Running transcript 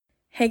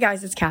Hey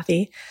guys, it's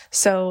Kathy.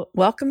 So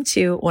welcome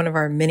to one of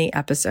our mini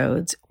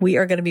episodes. We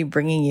are going to be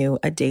bringing you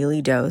a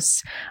daily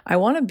dose. I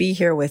want to be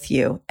here with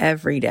you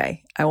every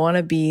day. I want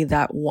to be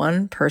that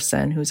one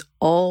person who's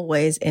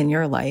always in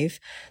your life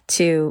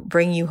to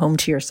bring you home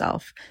to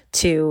yourself,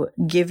 to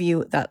give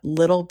you that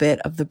little bit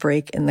of the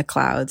break in the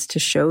clouds, to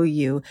show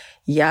you,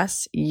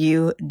 yes,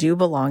 you do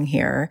belong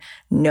here.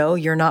 No,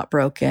 you're not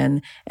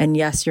broken. And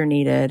yes, you're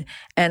needed.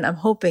 And I'm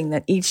hoping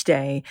that each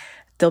day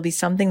there'll be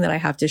something that I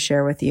have to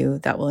share with you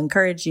that will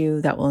encourage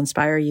you, that will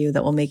inspire you,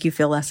 that will make you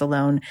feel less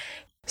alone.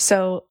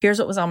 So here's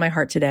what was on my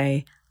heart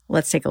today.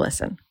 Let's take a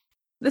listen.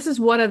 This is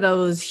one of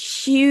those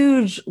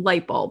huge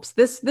light bulbs.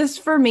 This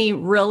for me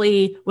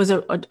really was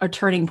a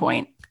turning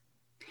point.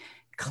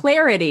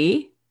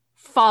 Clarity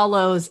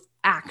follows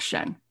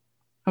action.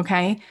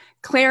 Okay.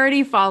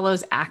 Clarity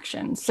follows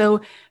action.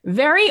 So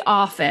very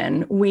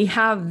often we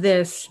have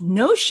this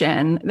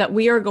notion that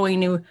we are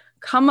going to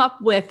come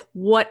up with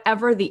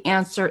whatever the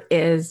answer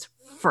is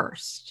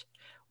first.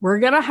 We're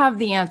going to have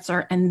the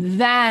answer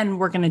and then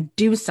we're going to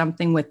do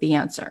something with the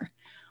answer.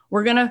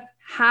 We're going to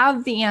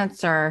have the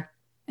answer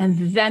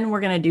and then we're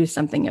going to do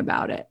something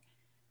about it.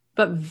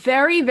 But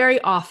very, very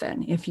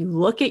often, if you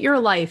look at your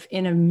life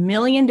in a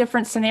million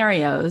different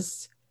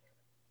scenarios,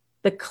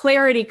 the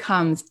clarity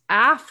comes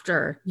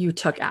after you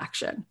took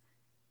action.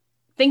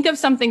 Think of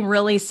something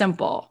really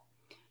simple.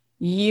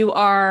 You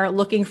are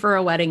looking for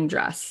a wedding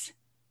dress.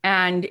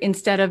 And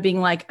instead of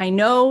being like, I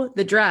know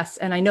the dress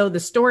and I know the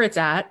store it's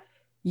at,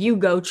 you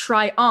go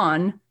try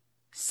on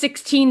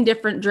 16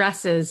 different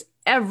dresses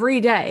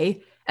every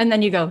day. And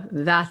then you go,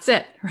 that's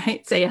it,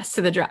 right? Say yes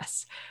to the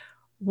dress.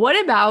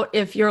 What about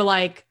if you're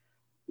like,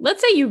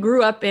 let's say you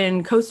grew up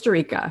in Costa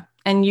Rica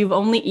and you've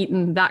only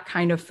eaten that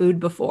kind of food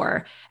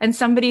before. And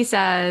somebody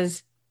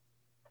says,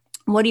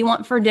 what do you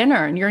want for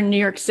dinner? And you're in New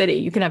York City,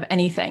 you can have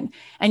anything.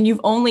 And you've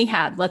only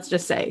had, let's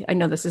just say, I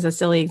know this is a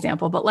silly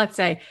example, but let's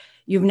say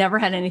you've never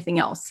had anything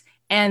else.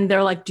 And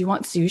they're like, do you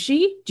want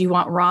sushi? Do you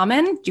want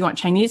ramen? Do you want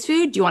Chinese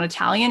food? Do you want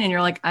Italian? And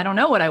you're like, I don't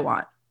know what I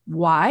want.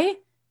 Why?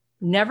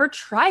 Never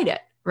tried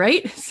it,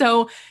 right?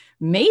 So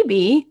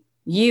maybe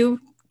you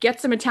get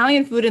some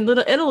Italian food in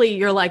Little Italy.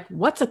 You're like,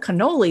 what's a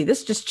cannoli?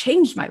 This just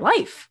changed my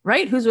life,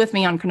 right? Who's with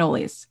me on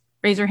cannolis?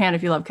 Raise your hand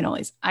if you love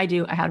cannolis. I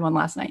do. I had one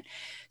last night.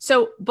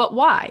 So, but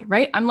why,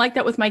 right? I'm like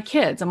that with my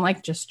kids. I'm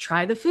like, just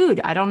try the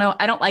food. I don't know.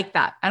 I don't like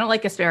that. I don't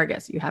like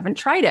asparagus. You haven't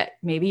tried it.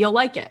 Maybe you'll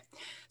like it.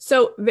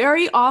 So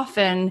very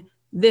often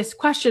this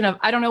question of,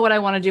 I don't know what I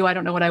want to do. I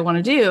don't know what I want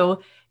to do.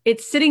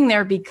 It's sitting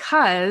there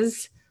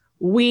because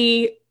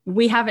we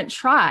haven't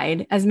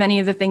tried as many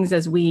of the things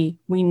as we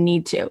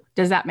need to.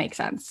 Does that make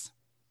sense?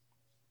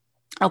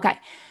 Okay.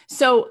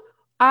 So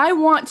I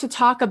want to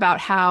talk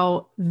about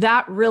how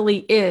that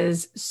really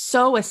is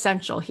so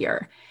essential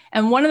here.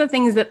 And one of the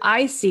things that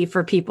I see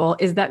for people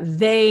is that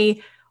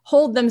they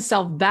hold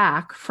themselves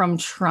back from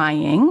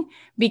trying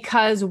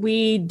because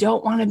we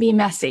don't want to be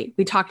messy.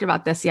 We talked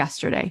about this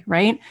yesterday,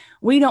 right?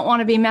 We don't want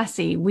to be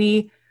messy.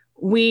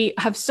 We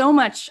have so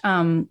much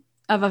of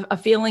a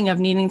feeling of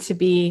needing to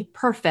be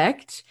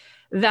perfect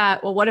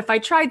that, well, what if I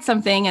tried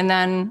something and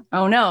then,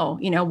 oh no,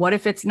 what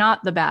if it's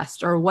not the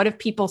best? Or what if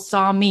people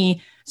saw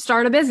me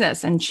start a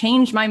business and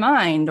change my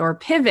mind or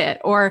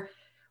pivot? Or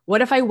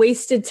what if I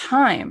wasted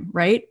time,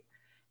 right?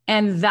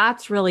 And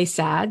that's really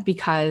sad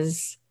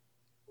because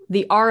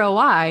the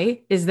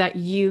ROI is that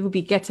you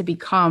get to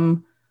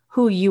become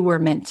who you were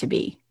meant to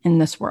be in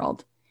this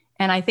world.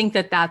 And I think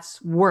that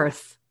that's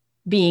worth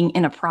being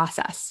in a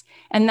process.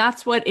 And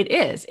that's what it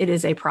is. It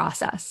is a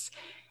process.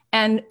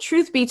 And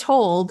truth be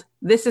told,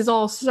 this is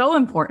all so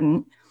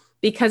important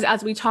because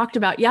as we talked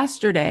about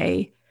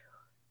yesterday,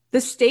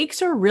 the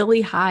stakes are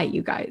really high,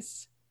 you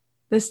guys.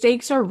 The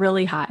stakes are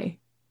really high.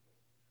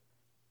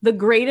 The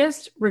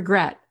greatest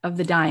regret of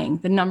the dying,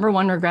 the number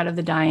one regret of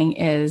the dying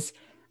is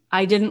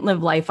I didn't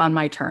live life on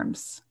my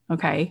terms.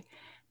 Okay.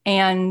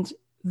 And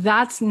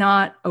that's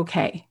not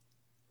okay.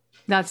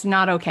 That's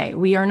not okay.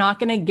 We are not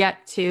going to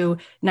get to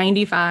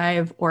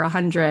 95 or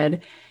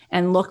 100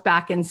 and look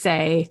back and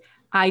say,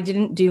 I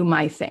didn't do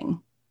my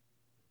thing.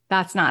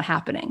 That's not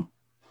happening.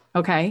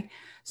 Okay.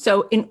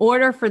 So in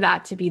order for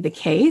that to be the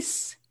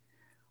case,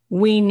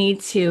 we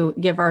need to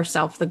give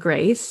ourselves the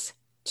grace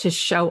to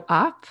show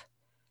up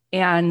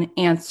and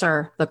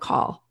answer the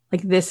call.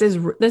 Like this is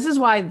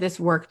why this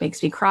work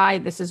makes me cry.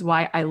 This is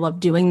why I love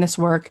doing this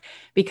work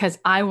because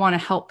I want to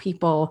help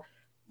people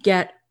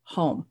get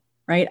home,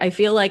 right? I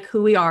feel like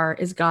who we are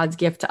is God's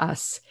gift to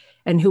us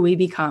and who we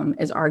become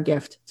is our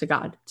gift to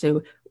God,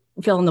 to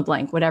fill in the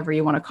blank, whatever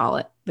you want to call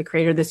it, the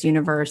creator of this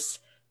universe,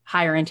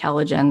 higher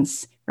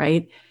intelligence,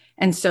 right?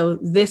 And so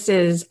this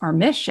is our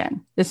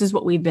mission. This is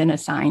what we've been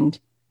assigned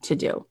to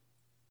do.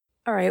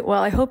 All right.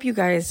 Well, I hope you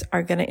guys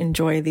are going to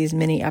enjoy these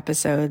mini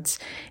episodes.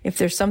 If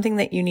there's something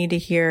that you need to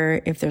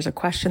hear, if there's a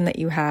question that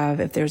you have,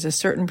 if there's a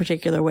certain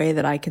particular way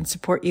that I can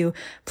support you,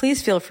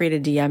 please feel free to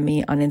DM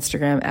me on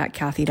Instagram at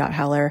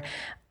Kathy.Heller.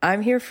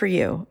 I'm here for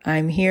you.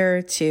 I'm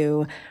here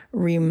to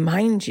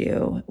remind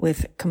you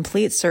with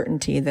complete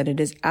certainty that it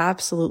is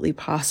absolutely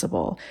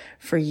possible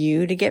for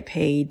you to get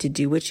paid to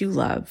do what you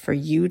love, for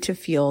you to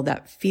feel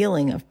that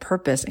feeling of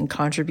purpose and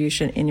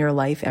contribution in your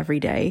life every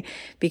day,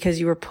 because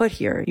you were put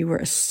here. You were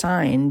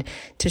assigned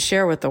to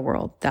share with the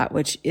world that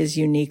which is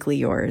uniquely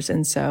yours.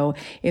 And so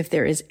if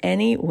there is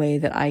any way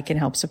that I can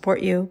help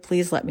support you,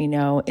 please let me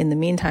know. In the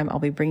meantime, I'll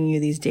be bringing you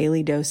these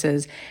daily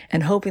doses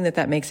and hoping that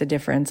that makes a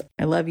difference.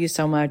 I love you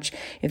so much.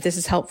 If this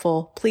is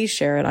helpful, please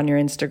share it on your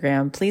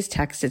Instagram. Please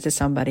text it to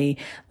somebody.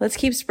 Let's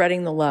keep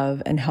spreading the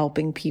love and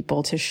helping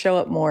people to show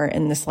up more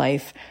in this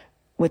life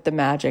with the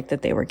magic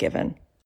that they were given.